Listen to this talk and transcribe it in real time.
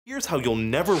Here's how you'll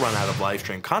never run out of live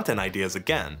stream content ideas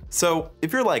again. So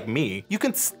if you're like me, you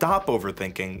can stop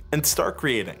overthinking and start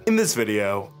creating. In this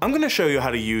video, I'm going to show you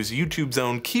how to use YouTube's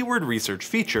own keyword research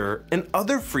feature and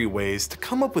other free ways to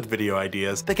come up with video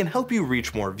ideas that can help you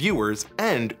reach more viewers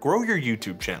and grow your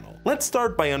YouTube channel. Let's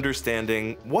start by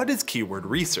understanding what is keyword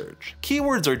research.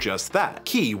 Keywords are just that,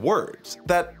 keywords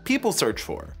that people search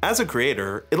for. As a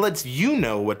creator, it lets you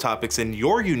know what topics in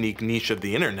your unique niche of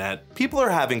the internet people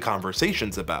are having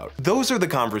conversations about. Those are the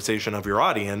conversation of your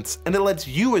audience, and it lets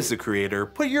you as the creator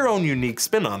put your own unique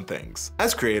spin on things.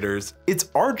 As creators, it's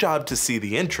our job to see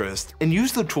the interest and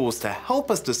use the tools to help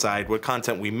us decide what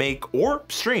content we make or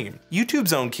stream.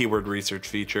 YouTube's own keyword research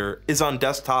feature is on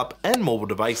desktop and mobile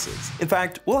devices. In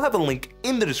fact, we'll have a link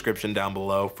in the description down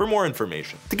below for more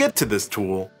information. To get to this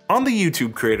tool, on the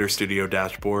YouTube Creator Studio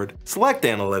dashboard, select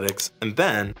Analytics, and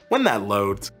then, when that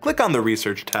loads, click on the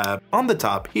Research tab on the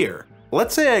top here.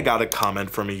 Let's say I got a comment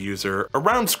from a user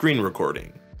around screen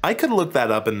recording. I could look that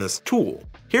up in this tool.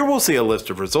 Here we'll see a list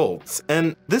of results,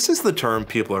 and this is the term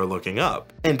people are looking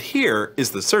up. And here is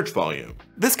the search volume.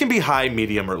 This can be high,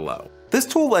 medium, or low. This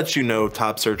tool lets you know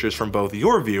top searches from both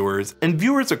your viewers and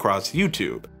viewers across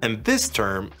YouTube, and this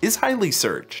term is highly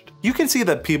searched. You can see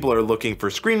that people are looking for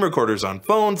screen recorders on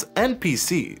phones and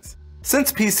PCs.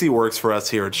 Since PC works for us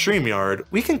here at StreamYard,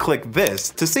 we can click this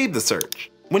to save the search.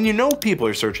 When you know people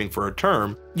are searching for a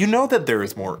term, you know that there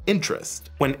is more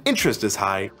interest. When interest is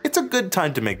high, it's a good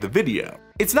time to make the video.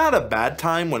 It's not a bad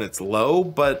time when it's low,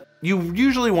 but you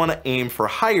usually want to aim for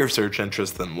higher search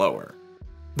interest than lower.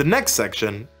 The next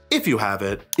section, if you have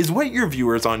it, is what your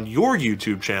viewers on your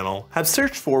YouTube channel have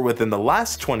searched for within the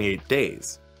last 28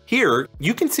 days. Here,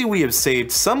 you can see we have saved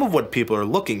some of what people are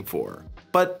looking for,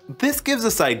 but this gives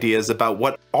us ideas about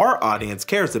what our audience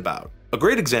cares about. A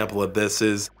great example of this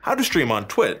is how to stream on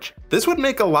Twitch. This would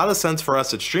make a lot of sense for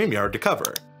us at StreamYard to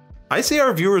cover. I see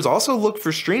our viewers also look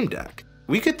for Stream Deck.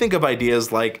 We could think of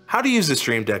ideas like how to use a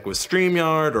Stream Deck with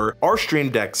StreamYard, or are Stream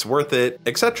Decks worth it,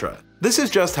 etc. This is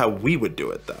just how we would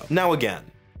do it though. Now again,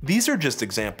 these are just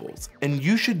examples, and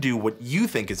you should do what you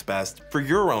think is best for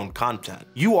your own content.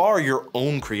 You are your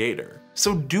own creator,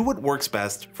 so do what works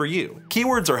best for you.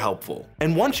 Keywords are helpful,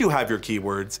 and once you have your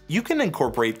keywords, you can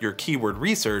incorporate your keyword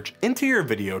research into your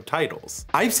video titles.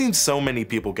 I've seen so many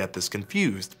people get this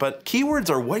confused, but keywords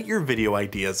are what your video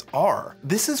ideas are.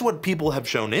 This is what people have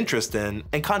shown interest in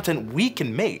and content we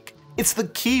can make. It's the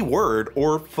keyword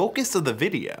or focus of the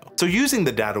video. So using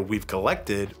the data we've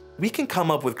collected, we can come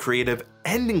up with creative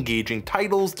and engaging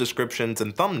titles, descriptions,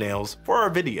 and thumbnails for our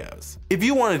videos. If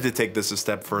you wanted to take this a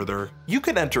step further, you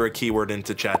could enter a keyword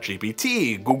into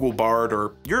ChatGPT, Google Bard,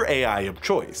 or your AI of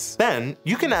choice. Then,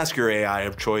 you can ask your AI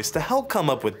of choice to help come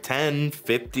up with 10,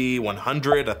 50,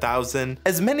 100, 1,000,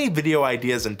 as many video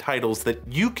ideas and titles that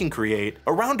you can create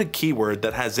around a keyword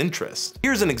that has interest.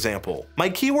 Here's an example. My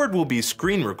keyword will be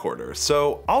screen recorder,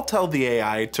 so I'll tell the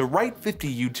AI to write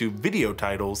 50 YouTube video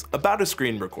titles about a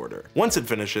screen recorder. Once it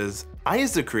finishes, I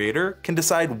as the creator can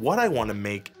decide what I want to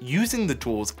make using the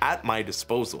tools at my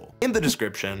disposal. In the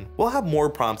description, we'll have more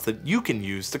prompts that you can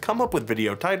use to come up with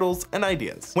video titles and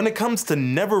ideas. When it comes to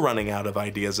never running out of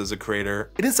ideas as a creator,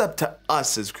 it is up to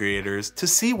us as creators to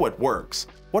see what works,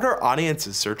 what our audience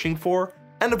is searching for,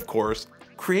 and of course,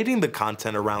 creating the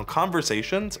content around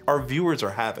conversations our viewers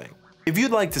are having. If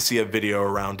you'd like to see a video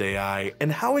around AI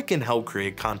and how it can help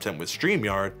create content with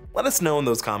StreamYard, let us know in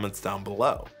those comments down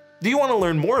below. Do you want to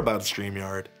learn more about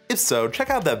StreamYard? If so, check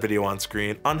out that video on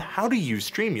screen on how to use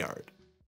StreamYard.